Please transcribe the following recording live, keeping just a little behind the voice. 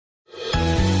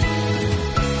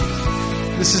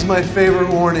This is my favorite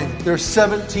warning. There are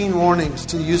 17 warnings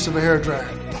to the use of a hair dryer.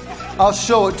 I'll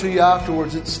show it to you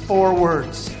afterwards. It's 4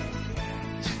 words.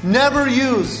 Never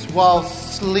use while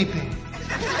sleeping.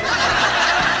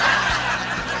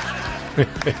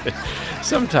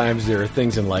 Sometimes there are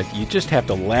things in life you just have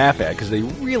to laugh at because they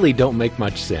really don't make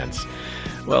much sense.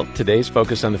 Well, today's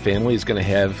Focus on the Family is going to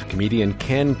have comedian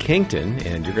Kenn Kington,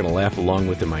 and you're going to laugh along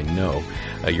with him, I know.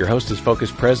 Your host is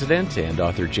Focus President and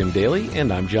author Jim Daly,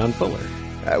 and I'm John Fuller.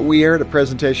 We aired a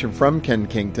presentation from Kenn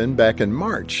Kington back in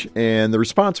March, and the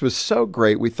response was so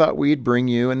great we thought we'd bring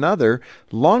you another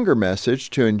longer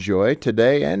message to enjoy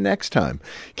today and next time.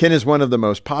 Kenn is one of the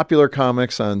most popular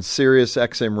comics on Sirius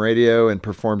XM radio and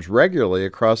performs regularly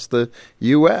across the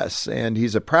U.S., and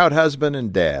he's a proud husband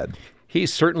and dad.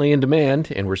 He's certainly in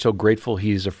demand, and we're so grateful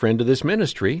he's a friend of this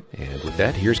ministry. And with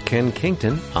that, here's Kenn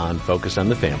Kington on Focus on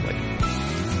the Family.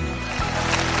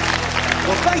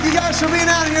 Well, thank you guys for being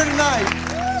out here tonight.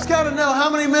 Just got to know how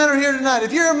many men are here tonight.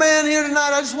 If you're a man here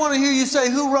tonight, I just want to hear you say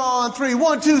hoorah on 3.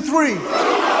 1, 2, 3.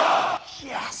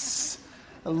 Yes.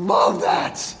 I love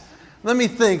that. Let me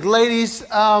think. Ladies,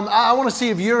 I want to see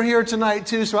if you're here tonight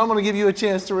too, so I'm going to give you a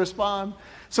chance to respond.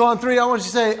 So on 3, I want you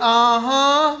to say,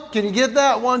 uh-huh. Can you get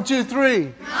that? 1, 2,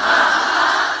 3.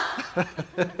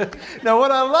 Now,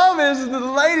 what I love is that the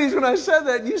ladies, when I said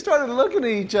that, you started looking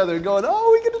at each other going,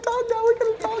 oh, we can talk now, we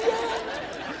can talk now.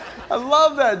 I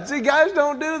love that. See, guys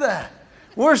don't do that.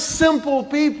 We're simple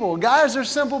people. Guys are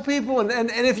simple people. And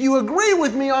if you agree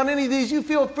with me on any of these, you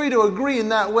feel free to agree in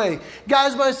that way.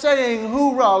 Guys, by saying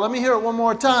hoorah, let me hear it one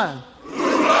more time.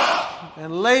 Hoorah!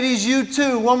 And ladies, you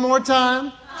too, one more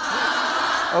time.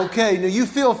 Okay, now you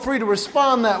feel free to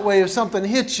respond that way if something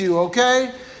hits you,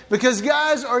 okay? Because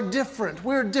guys are different.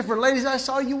 We're different. Ladies, I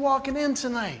saw you walking in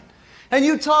tonight. And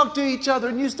you talk to each other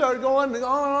and you start going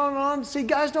on. See,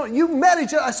 guys don't. You met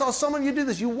each other. I saw some of you do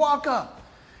this. You walk up.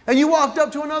 And you walked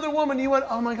up to another woman and you went,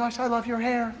 oh my gosh, I love your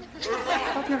hair.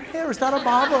 I love your hair. Is that a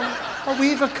bob, a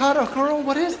weave, a cut, a curl?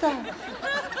 What is that?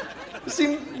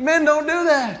 See, men don't do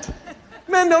that.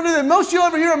 Men don't do that. Most you'll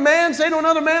ever hear a man say to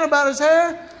another man about his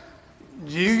hair,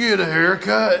 did you get a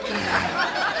haircut?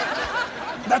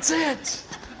 That's it.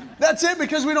 That's it,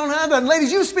 because we don't have that. And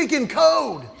ladies, you speak in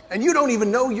code, and you don't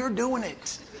even know you're doing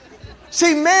it.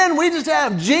 See, men, we just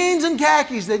have jeans and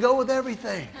khakis. They go with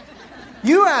everything.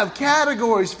 You have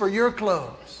categories for your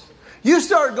clothes. You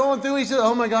start going through each other.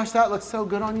 Oh, my gosh, that looks so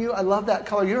good on you. I love that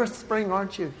color. You're a spring,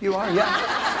 aren't you? You are,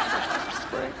 yeah.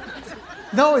 Spring.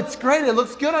 No, it's great. It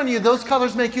looks good on you. Those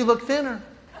colors make you look thinner.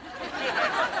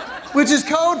 Which is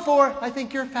code for, I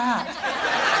think you're fat.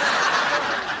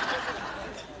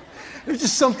 There's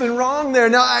just something wrong there.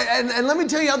 Now, and let me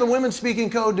tell you how the women speak in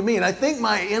code to me. And I think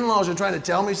my in-laws are trying to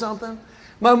tell me something.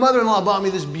 My mother-in-law bought me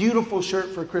this beautiful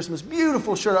shirt for Christmas.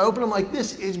 Beautiful shirt. I opened them like,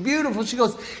 this is beautiful. She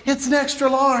goes, it's an extra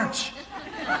large.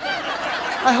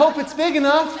 I hope it's big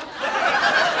enough.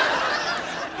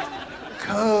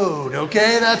 Code,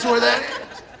 okay? That's where that is.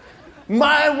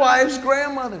 My wife's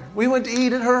grandmother, we went to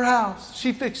eat at her house.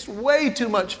 She fixed way too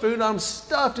much food. I'm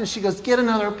stuffed. And she goes, get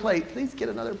another plate. Please get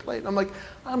another plate. And I'm like,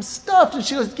 I'm stuffed. And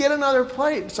she goes, get another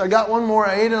plate. So I got one more.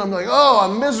 I ate it. I'm like, oh,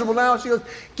 I'm miserable now. She goes,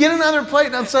 get another plate.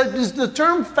 And I'm like, does the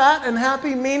term fat and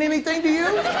happy mean anything to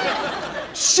you?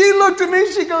 She looked at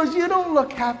me. She goes, you don't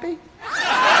look happy.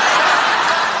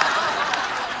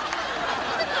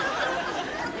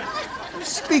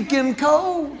 Speak in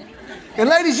code. And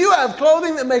ladies, you have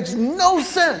clothing that makes no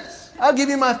sense. I'll give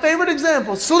you my favorite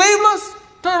example. Sleeveless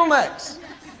turtlenecks.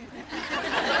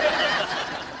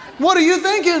 What are you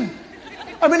thinking?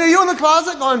 I mean, are you in the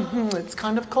closet going, it's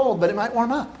kind of cold, but it might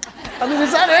warm up? I mean,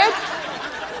 is that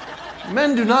it?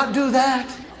 Men do not do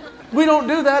that. We don't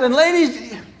do that. And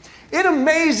ladies, it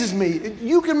amazes me.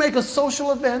 You can make a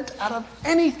social event out of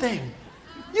anything.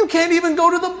 You can't even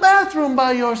go to the bathroom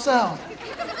by yourself.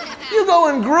 You go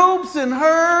in groups and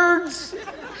herds.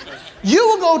 You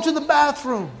will go to the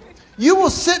bathroom. You will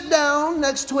sit down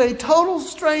next to a total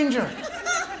stranger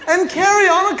and carry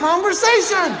on a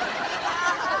conversation.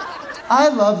 I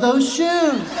love those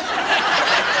shoes.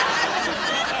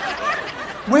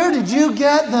 Where did you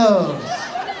get those?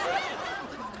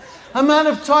 I'm out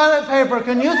of toilet paper.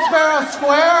 Can you spare a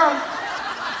square?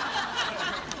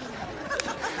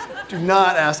 Do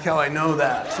not ask how I know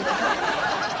that.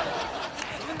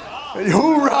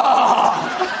 Hoorah!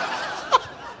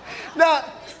 Now,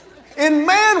 in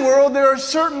man world, there are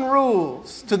certain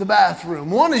rules to the bathroom.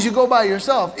 One is you go by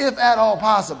yourself, if at all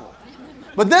possible.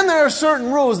 But then there are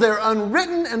certain rules. They're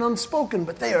unwritten and unspoken,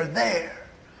 but they are there.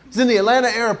 It's in the Atlanta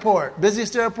airport,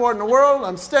 busiest airport in the world.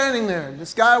 I'm standing there.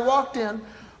 This guy walked in,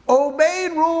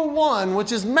 obeyed rule 1,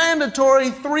 which is mandatory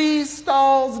 3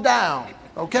 stalls down.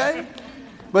 okay?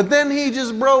 But then he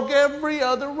just broke every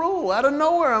other rule. Out of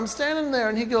nowhere, I'm standing there,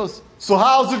 and he goes, so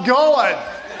how's it going?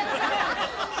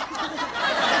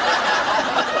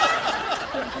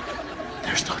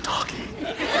 There's no talking.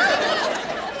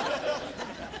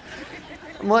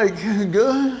 I'm like,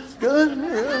 good.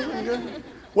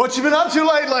 What you been up to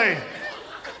lately?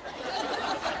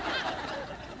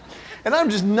 And I'm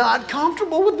just not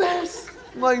comfortable with this.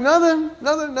 I'm like, nothing.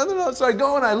 So I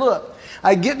go and I look.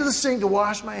 I get to the sink to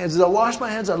wash my hands. As I wash my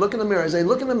hands, I look in the mirror. As I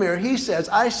look in the mirror, he says,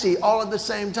 I see all at the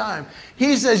same time.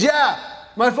 He says, yeah,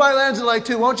 my flight lands at like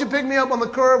 2. Won't you pick me up on the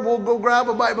curb? We'll go grab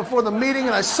a bite before the meeting.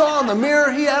 And I saw in the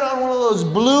mirror, he had on one of those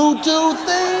Bluetooth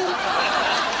things.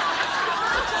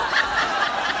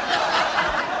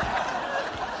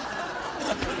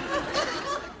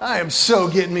 I am so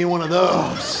getting me one of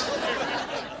those.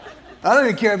 I don't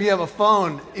even care if you have a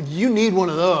phone. If you need one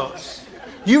of those,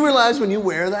 you realize when you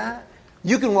wear that,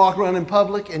 you can walk around in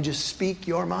public and just speak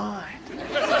your mind.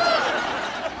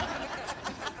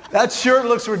 That shirt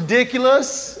looks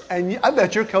ridiculous, and I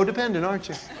bet you're codependent, aren't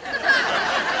you?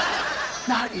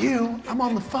 Not you. I'm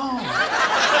on the phone.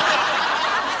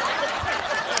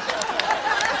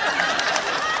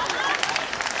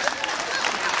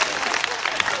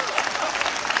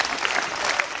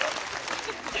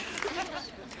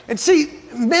 And see,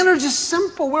 men are just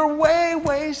simple. We're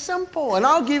way simple. And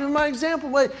I'll give you my example.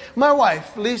 My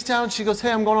wife leaves town. She goes,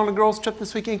 hey, I'm going on a girls' trip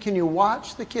this weekend. Can you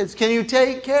watch the kids? Can you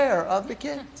take care of the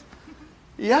kids?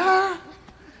 Yeah.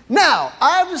 Now,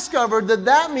 I've discovered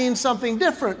that means something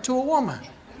different to a woman.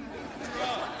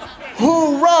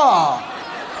 Hoorah!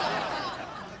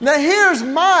 Now, here's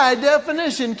my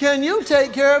definition. Can you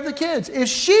take care of the kids? If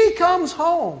she comes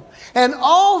home and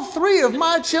all 3 of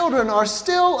my children are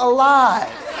still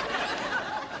alive,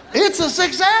 it's a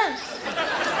success.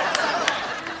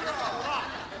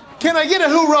 Can I get a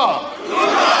hoorah?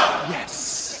 Hoorah!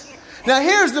 Yes. Now,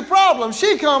 here's the problem.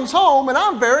 She comes home, and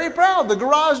I'm very proud. The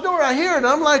garage door, I hear it, and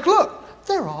I'm like, look,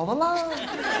 they're all alive.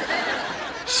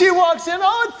 She walks in,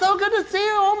 oh, it's so good to see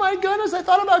you. Oh, my goodness, I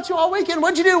thought about you all weekend.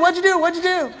 What'd you do? Where'd you go? What'd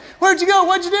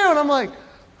you do? And I'm like,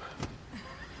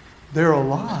 they're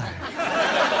alive.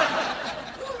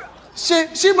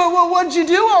 But what'd you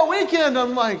do all weekend?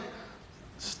 I'm like,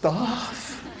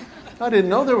 stuff. I didn't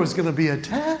know there was going to be a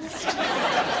test.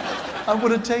 I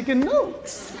would have taken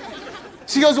notes.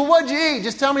 She goes, well, what'd you eat?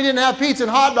 Just tell me you didn't have pizza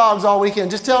and hot dogs all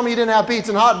weekend. Just tell me you didn't have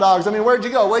pizza and hot dogs. I mean, where'd you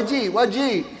go? What'd you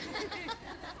eat?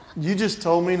 You just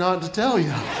told me not to tell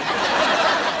you.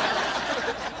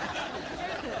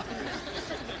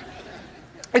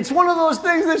 It's one of those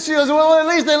things that she goes, well, at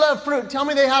least they love fruit. Tell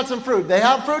me they had some fruit. They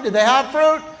have fruit? Did they have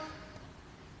fruit?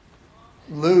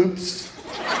 Loops.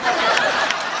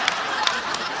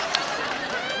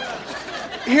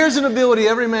 Here's an ability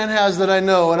every man has that I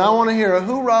know, and I want to hear a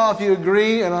hoorah if you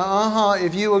agree and a uh-huh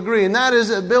if you agree, and that is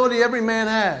an ability every man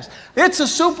has. It's a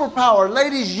superpower.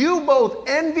 Ladies, you both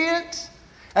envy it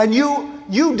and you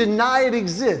deny it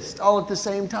exists all at the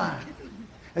same time.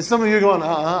 And some of you are going,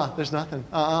 there's nothing.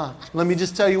 Let me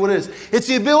just tell you what it is. It's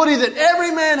the ability that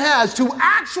every man has to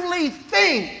actually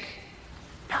think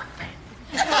nothing.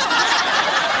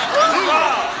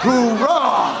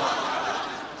 Hoorah!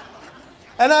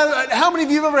 And how many of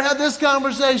you have ever had this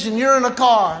conversation? You're in a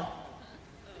car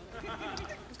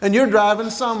and you're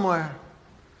driving somewhere.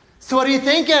 So what are you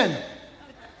thinking?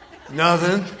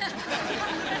 Nothing.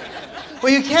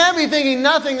 Well, you can't be thinking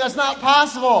nothing. That's not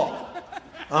possible.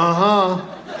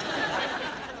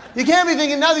 You can't be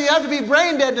thinking nothing. You have to be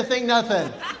brain dead to think nothing.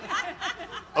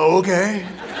 Okay.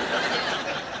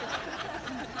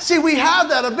 See, we have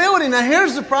that ability. Now,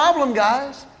 here's the problem,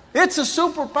 guys. It's a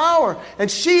superpower.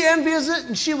 And she envies it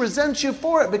and she resents you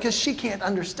for it because she can't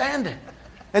understand it.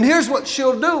 And here's what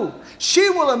she'll do. She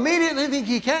will immediately think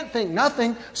he can't think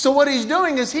nothing. So what he's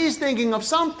doing is he's thinking of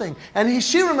something. And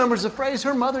she remembers a phrase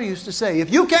her mother used to say. If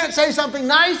you can't say something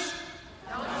nice,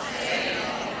 don't say it.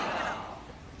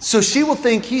 So she will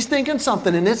think he's thinking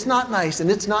something and it's not nice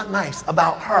and it's not nice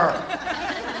about her.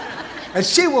 And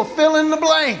she will fill in the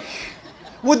blank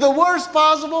with the worst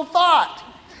possible thought.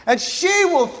 And she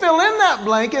will fill in that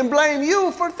blank and blame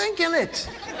you for thinking it.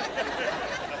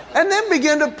 And then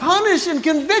begin to punish and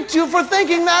convict you for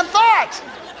thinking that thought.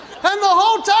 And the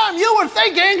whole time you were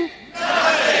thinking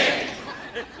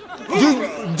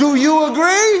nothing. Do you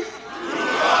agree?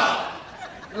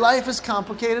 Life is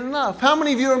complicated enough. How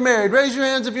many of you are married? Raise your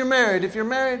hands if you're married. If you're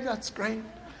married, that's great.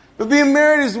 But being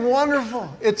married is wonderful.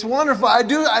 It's wonderful. I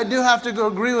do have to go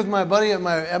agree with my buddy at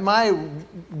my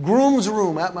groom's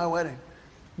room at my wedding.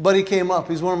 Buddy came up.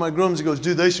 He's one of my grooms. He goes,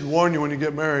 dude, they should warn you when you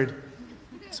get married.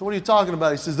 So what are you talking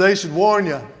about? He says, they should warn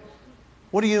you.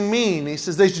 What do you mean? He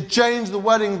says, they should change the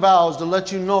wedding vows to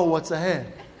let you know what's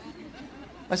ahead.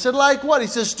 I said, like what? He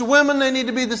says, to women, they need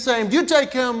to be the same. Do you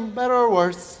take him, better or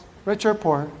worse, rich or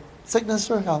poor, sickness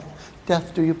or health,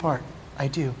 death do you part? I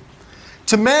do.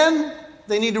 To men,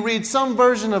 they need to read some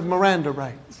version of Miranda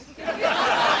rights.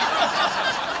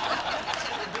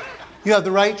 You have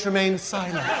the right to remain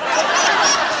silent.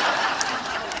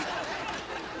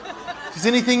 Because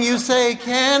anything you say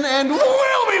can and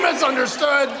will be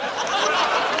misunderstood.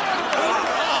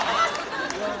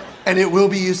 And it will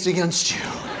be used against you.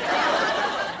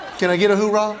 Can I get a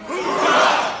hoorah?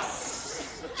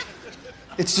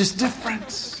 It's just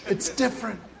different. It's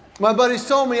different. My buddies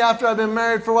told me after I've been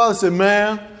married for a while, they said,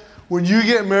 man, when you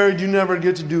get married, you never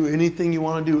get to do anything you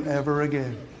want to do ever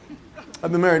again.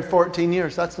 I've been married 14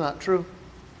 years. That's not true.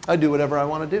 I do whatever I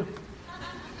want to do.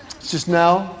 It's just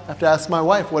now I have to ask my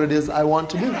wife what it is I want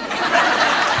to do.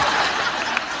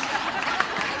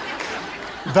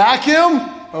 Vacuum?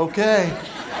 Okay.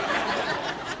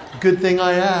 Good thing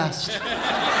I asked.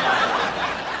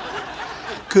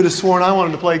 Could have sworn I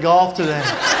wanted to play golf today.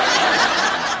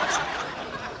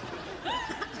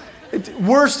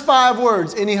 Worst 5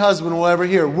 words any husband will ever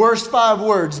hear. Worst 5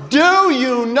 words. Do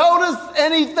you notice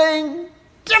anything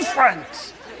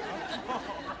different?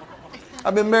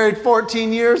 I've been married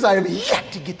 14 years. I have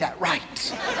yet to get that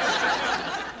right.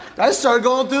 I started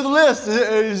going through the list.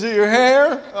 Is it your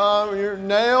hair? Your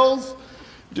nails?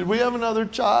 Did we have another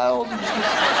child?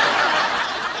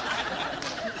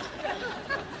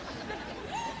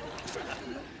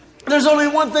 There's only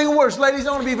one thing worse. Ladies,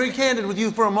 I want to be very candid with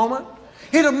you for a moment.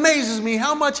 It amazes me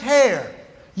how much hair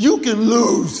you can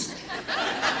lose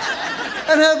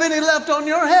and have any left on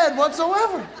your head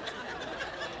whatsoever.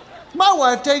 My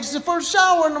wife takes the first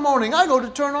shower in the morning. I go to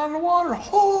turn on the water.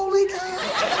 Holy cow.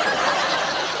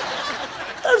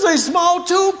 There's a small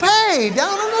toupee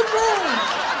down in the drain.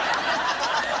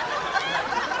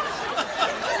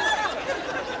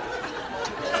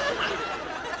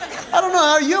 I don't know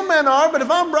how you men are, but if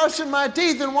I'm brushing my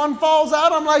teeth and one falls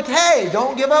out, I'm like, hey,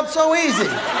 don't give up so easy.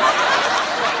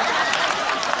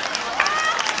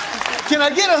 Can I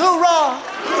get a hoorah?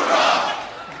 Hoorah!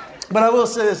 But I will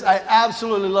say this, I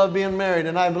absolutely love being married,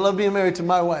 and I love being married to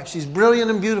my wife. She's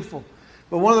brilliant and beautiful.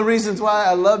 But one of the reasons why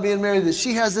I love being married is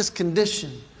she has this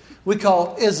condition we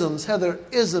call isms. Heather,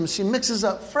 isms. She mixes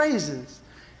up phrases.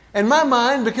 In my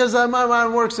mind, because my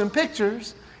mind works in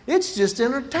pictures, it's just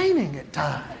entertaining at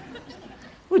times.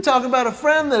 We talk about a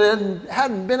friend that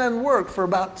hadn't been in work for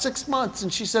about 6 months,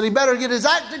 and she said he better get his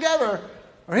act together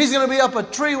or he's going to be up a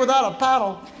tree without a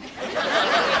paddle.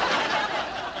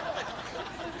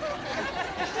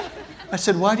 I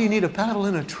said, why do you need a paddle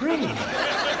in a tree?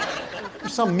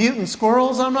 There's some mutant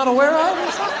squirrels I'm not aware of?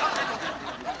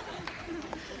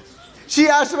 She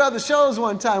asked about the shows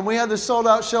one time. We had this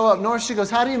sold-out show up north. She goes,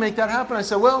 how do you make that happen? I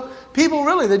said, well, people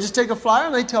really, they just take a flyer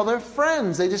and they tell their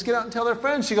friends. They just get out and tell their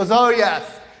friends. She goes, oh,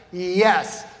 yes.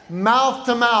 Yes. Mouth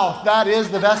to mouth. That is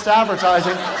the best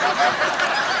advertising.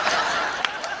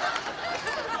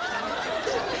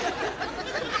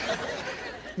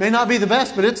 May not be the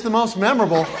best, but it's the most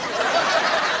memorable.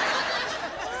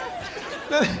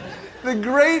 The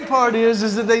great part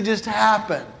is that they just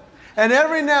happen. And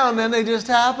every now and then they just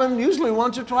happen, usually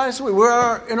once or twice a week.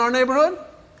 We're in our neighborhood,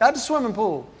 at the swimming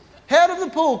pool. Head of the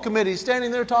pool committee standing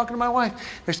there talking to my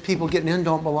wife. There's people getting in,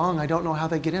 don't belong. I don't know how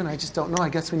they get in. I just don't know. I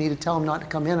guess we need to tell them not to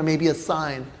come in, or maybe a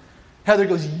sign. Heather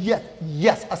goes,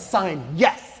 yes, a sign,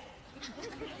 yes.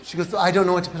 She goes, I don't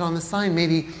know what to put on the sign.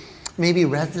 Maybe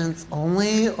residents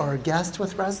only, or guests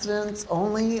with residents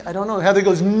only. I don't know. Heather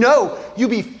goes, no, you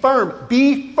be firm.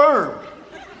 Be firm.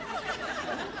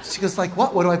 She goes like,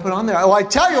 what? What do I put on there? Oh, I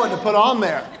tell you what to put on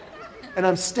there. And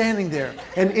I'm standing there.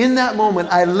 And in that moment,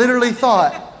 I literally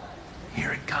thought,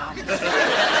 here it comes.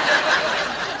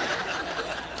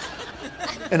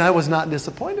 And I was not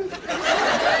disappointed.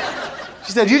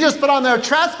 She said, you just put on there,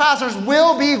 trespassers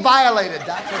will be violated.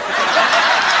 That's what.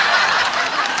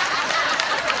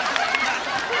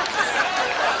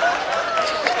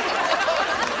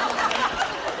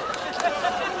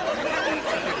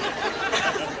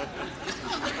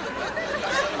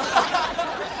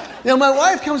 Now, my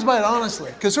wife comes by it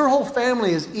honestly, because her whole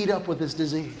family is eat up with this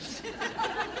disease.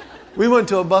 We went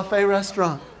to a buffet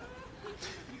restaurant.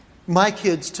 My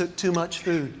kids took too much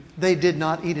food. They did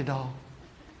not eat it all.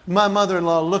 My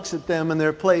mother-in-law looks at them and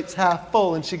their plate's half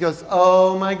full, and she goes,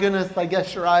 oh my goodness, I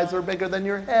guess your eyes are bigger than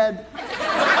your head.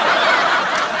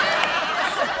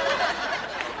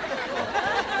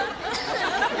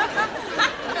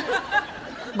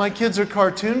 My kids are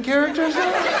cartoon characters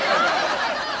now?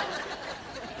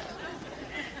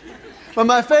 But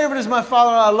my favorite is my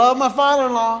father-in-law. I love my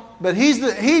father-in-law, but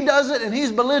he does it and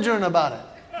he's belligerent about it.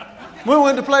 We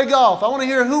went to play golf. I want to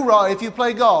hear hoorah if you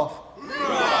play golf.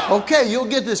 Hoorah! Okay, you'll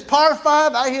get this par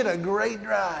 5. I hit a great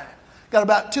drive. Got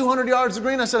about 200 yards of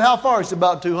green. I said, how far? He said,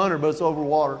 about 200, but it's over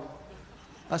water.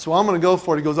 I said, well, I'm going to go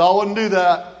for it. He goes, I wouldn't do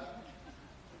that.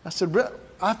 I said,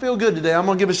 I feel good today. I'm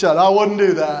going to give it a shot. I wouldn't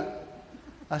do that.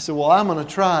 I said, well, I'm going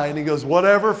to try. And he goes,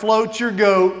 whatever floats your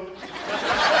goat.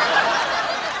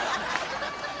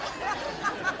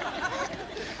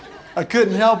 I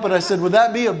couldn't help it. I said, would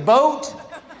that be a boat?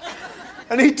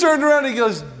 And he turned around and he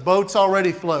goes, boats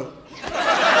already float.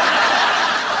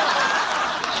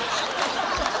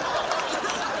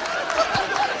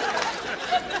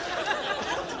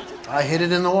 I hit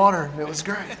it in the water. It was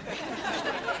great.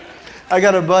 I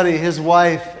got a buddy, his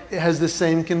wife has the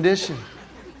same condition.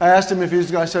 I asked him if he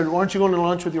was going. I said, aren't you going to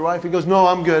lunch with your wife? He goes, no,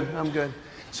 I'm good.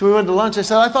 So we went to lunch. I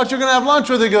said, I thought you were going to have lunch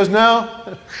with her. He goes,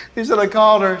 no. He said, I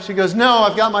called her. She goes, no,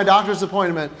 I've got my doctor's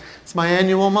appointment. It's my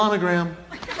annual monogram.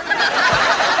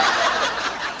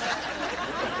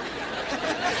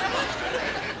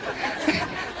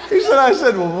 I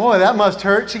said, well, boy, that must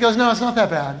hurt. She goes, no, it's not that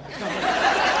bad.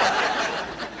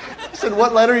 I said,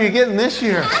 what letter are you getting this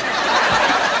year?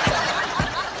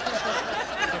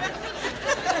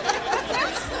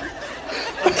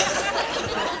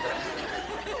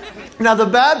 Now, the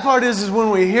bad part is when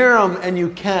we hear them and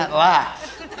you can't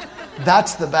laugh.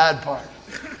 That's the bad part.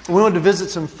 We went to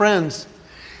visit some friends.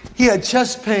 He had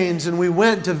chest pains, and we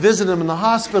went to visit him in the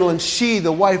hospital, and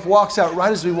the wife, walks out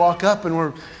right as we walk up, and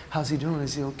we're, how's he doing?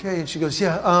 Is he okay? And she goes,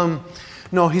 yeah,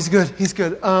 no, he's good.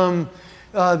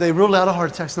 They ruled out a heart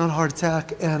attack. It's not a heart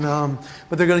attack,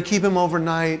 but they're going to keep him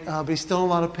overnight, but he's still in a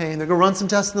lot of pain. They're going to run some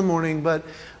tests in the morning, but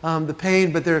the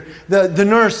pain, but the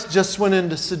nurse just went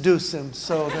in to seduce him,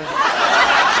 so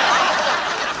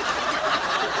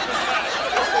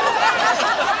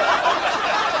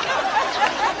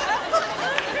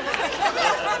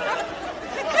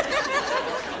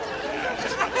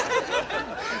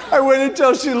I waited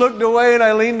until she looked away, and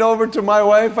I leaned over to my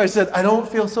wife. I said, I don't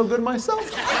feel so good myself.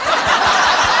 Can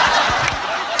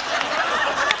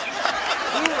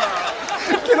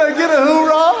I get a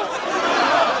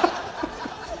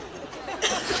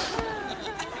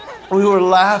hoorah? We were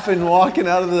laughing, walking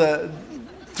out of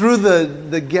through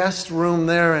the guest room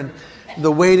there and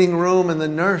the waiting room, and a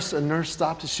nurse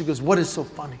stopped us. She goes, what is so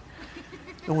funny?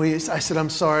 And I said, I'm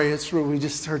sorry, it's rude. We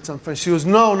just heard something funny. She goes,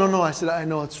 no. I said, I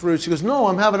know it's rude. She goes, no,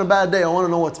 I'm having a bad day. I want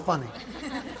to know what's funny.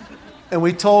 And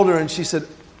we told her, and she said,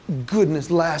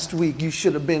 goodness, last week you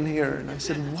should have been here. And I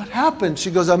said, what happened? She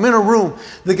goes, I'm in a room.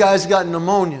 The guy's got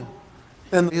pneumonia.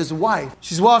 And his wife,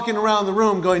 she's walking around the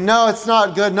room going, no, it's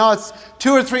not good. No, it's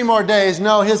 2 or 3 more days.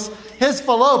 No, his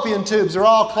fallopian tubes are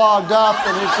all clogged up.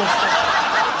 And it's just...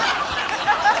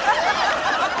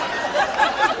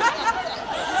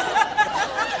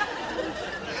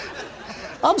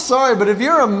 I'm sorry, but if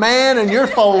you're a man and your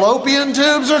fallopian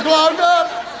tubes are clogged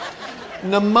up,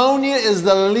 pneumonia is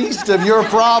the least of your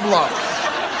problems.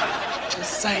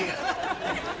 Just saying.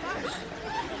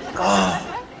 Oh.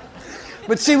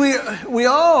 But see, we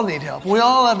all need help. We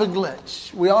all have a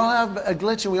glitch. We all have a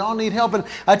glitch, and we all need help. And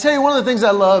I tell you, one of the things I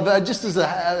love, just as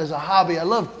a hobby, I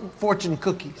love fortune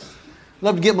cookies. I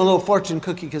love to get my little fortune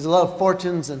cookie because I love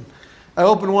fortunes. And I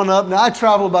open one up. Now, I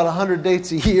travel about 100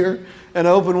 dates a year. And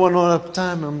I open one up at a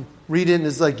time, I'm reading, and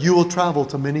it's like, you will travel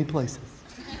to many places.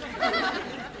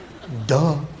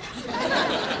 Duh.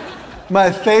 My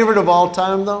favorite of all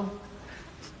time, though,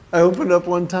 I opened up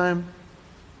one time,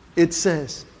 it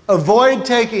says, avoid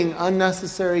taking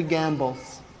unnecessary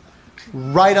gambles.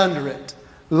 Right under it,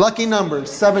 lucky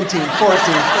numbers, 17, 14, 15.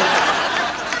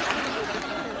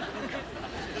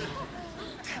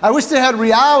 I wish they had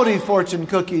reality fortune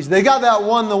cookies. They got that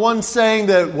one, the one saying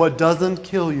that what doesn't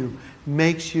kill you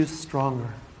makes you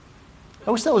stronger.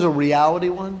 I wish that was a reality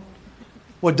one.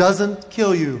 What doesn't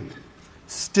kill you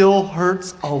still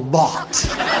hurts a lot.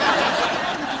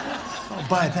 I'll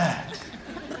buy that.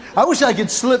 I wish I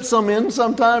could slip some in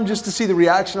sometime just to see the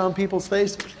reaction on people's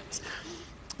face.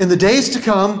 In the days to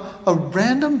come, a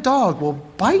random dog will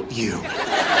bite you.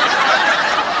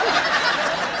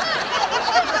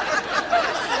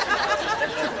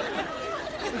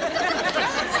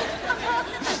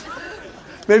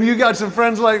 Maybe you got some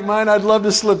friends like mine. I'd love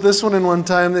to slip this one in one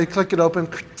time. They click it open.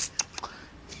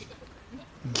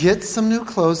 Get some new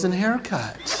clothes and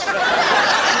haircuts.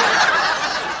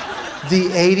 The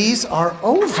 80s are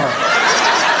over.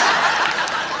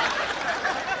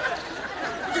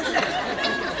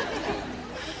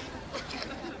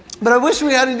 But I wish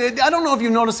we had, I don't know if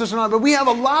you've noticed this or not, but we have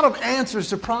a lot of answers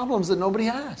to problems that nobody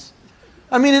has.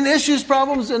 I mean, in issues,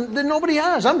 problems that nobody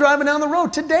has. I'm driving down the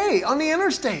road today on the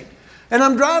interstate, and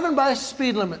I'm driving by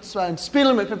speed limit sign. Speed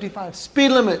limit 55, speed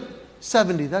limit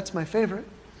 70. That's my favorite.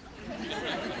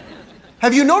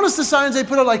 Have you noticed the signs they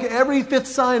put up like every fifth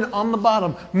sign on the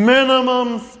bottom?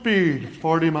 Minimum speed,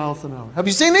 40 miles an hour. Have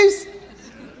you seen these?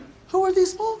 Who are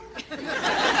these for?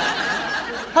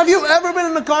 Have you ever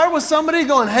been in a car with somebody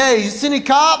going, hey, you see any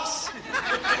cops?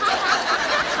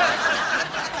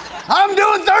 I'm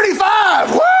doing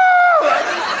 35. Woo!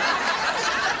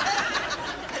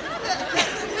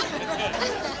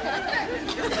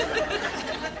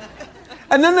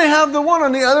 And then they have the one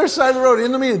on the other side of the road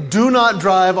in the median. Do not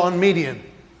drive on median.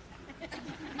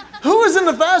 Who is in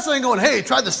the fast lane going, hey,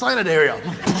 try the silent area?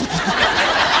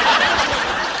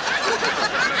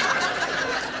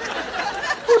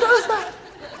 Who does that?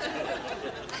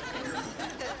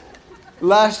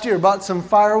 Last year, bought some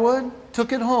firewood,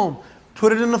 took it home,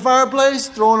 put it in the fireplace,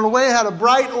 throwing it away, had a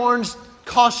bright orange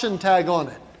caution tag on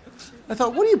it. I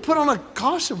thought, what do you put on a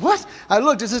caution? What? I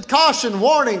looked, it said caution,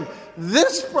 warning.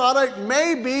 This product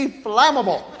may be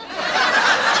flammable.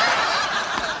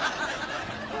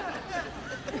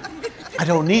 I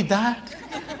don't need that.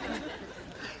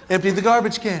 Emptied the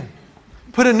garbage can.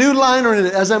 Put a new liner in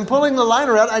it. As I'm pulling the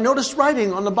liner out, I noticed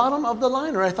writing on the bottom of the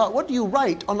liner. I thought, what do you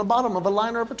write on the bottom of a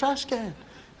liner of a trash can?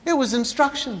 It was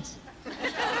instructions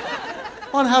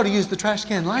on how to use the trash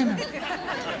can liner.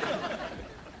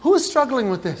 Who is struggling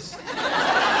with this?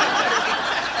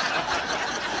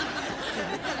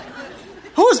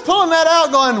 Who is pulling that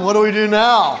out going, what do we do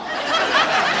now?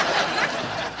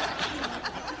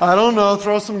 I don't know,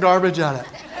 throw some garbage at it.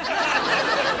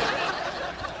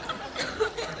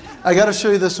 I got to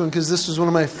show you this one because this was one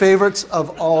of my favorites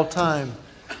of all time.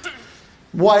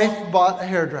 Wife bought a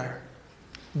hairdryer.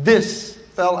 This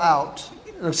fell out.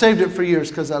 And I've saved it for years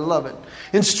because I love it.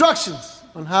 Instructions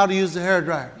on how to use the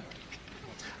hairdryer.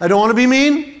 I don't want to be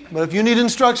mean, but if you need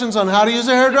instructions on how to use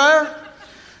a hairdryer,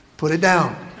 put it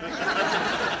down.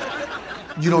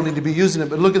 You don't need to be using it,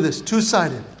 but look at this.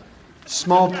 Two-sided.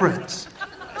 Small print.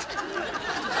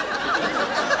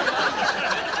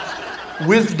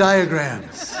 With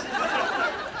diagrams.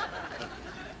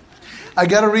 I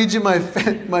got to read you my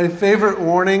favorite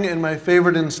warning and my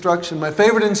favorite instruction. My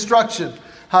favorite instruction,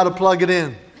 how to plug it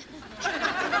in.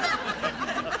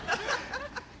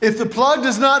 If the plug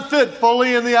does not fit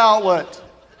fully in the outlet,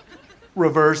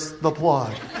 reverse the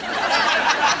plug.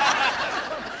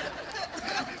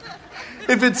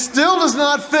 If it still does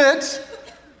not fit,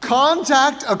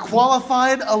 contact a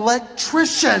qualified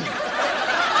electrician.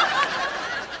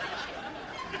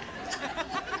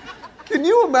 Can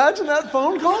you imagine that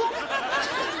phone call?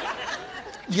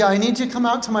 Yeah, I need you to come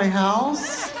out to my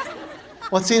house.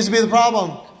 What seems to be the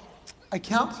problem? I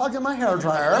can't plug in my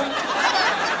hairdryer.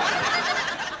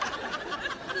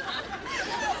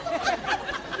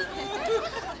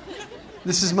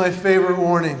 This is my favorite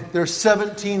warning. There are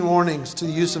 17 warnings to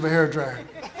the use of a hairdryer.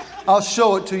 I'll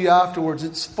show it to you afterwards.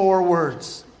 It's 4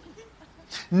 words.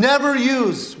 Never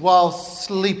use while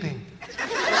sleeping.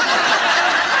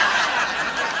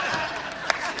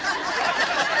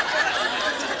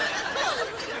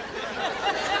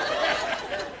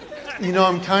 You know,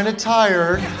 I'm kind of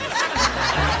tired,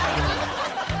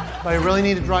 but I really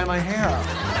need to dry my hair out.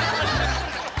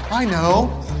 I know.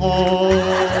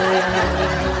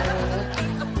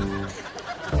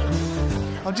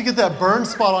 How'd you get that burn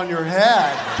spot on your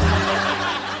head?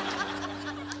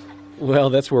 Well,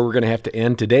 that's where we're going to have to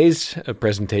end today's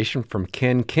presentation from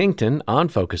Kenn Kington on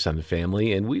Focus on the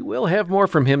Family, and we will have more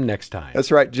from him next time.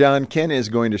 That's right, John. Kenn is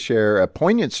going to share a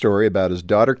poignant story about his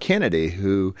daughter, Kennedy,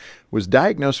 who was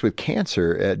diagnosed with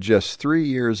cancer at just 3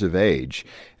 years of age.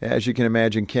 As you can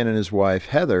imagine, Kenn and his wife,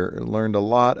 Heather, learned a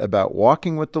lot about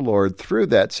walking with the Lord through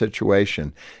that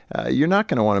situation. You're not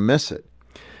going to want to miss it.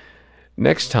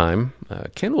 Next time,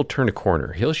 Kenn will turn a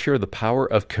corner. He'll share the power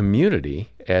of community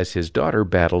as his daughter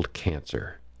battled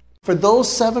cancer. For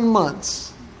those 7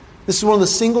 months, this is one of the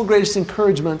single greatest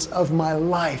encouragements of my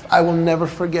life. I will never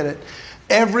forget it.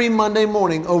 Every Monday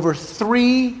morning, over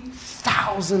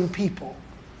 3,000 people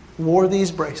wore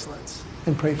these bracelets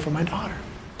and prayed for my daughter.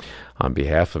 On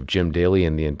behalf of Jim Daly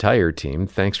and the entire team,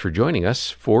 thanks for joining us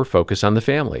for Focus on the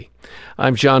Family.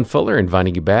 I'm John Fuller,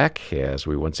 inviting you back as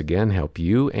we once again help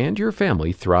you and your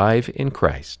family thrive in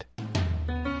Christ.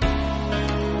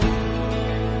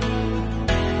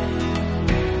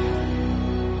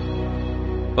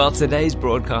 Well, today's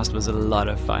broadcast was a lot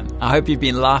of fun. I hope you've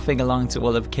been laughing along to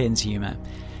all of Kenn's humor.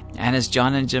 And as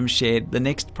John and Jim shared, the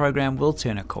next program will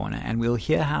turn a corner and we'll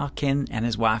hear how Kenn and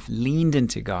his wife leaned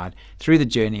into God through the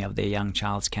journey of their young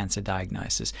child's cancer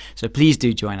diagnosis. So please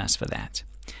do join us for that.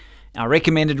 Our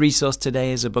recommended resource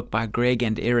today is a book by Greg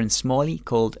and Erin Smalley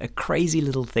called A Crazy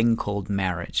Little Thing Called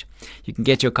Marriage. You can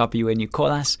get your copy when you call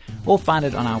us or find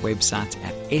it on our website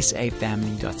at safamily.co.za.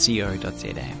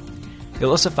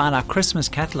 You'll also find our Christmas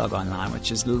catalogue online,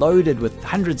 which is loaded with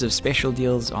hundreds of special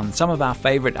deals on some of our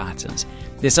favorite items.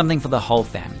 There's something for the whole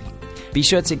family. Be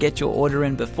sure to get your order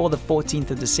in before the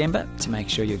 14th of December to make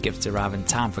sure your gifts arrive in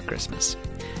time for Christmas.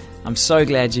 I'm so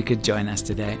glad you could join us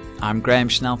today. I'm Graham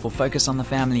Schnell for Focus on the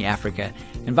Family Africa,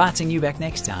 inviting you back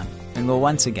next time, and we'll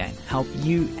once again help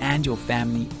you and your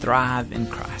family thrive in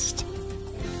Christ.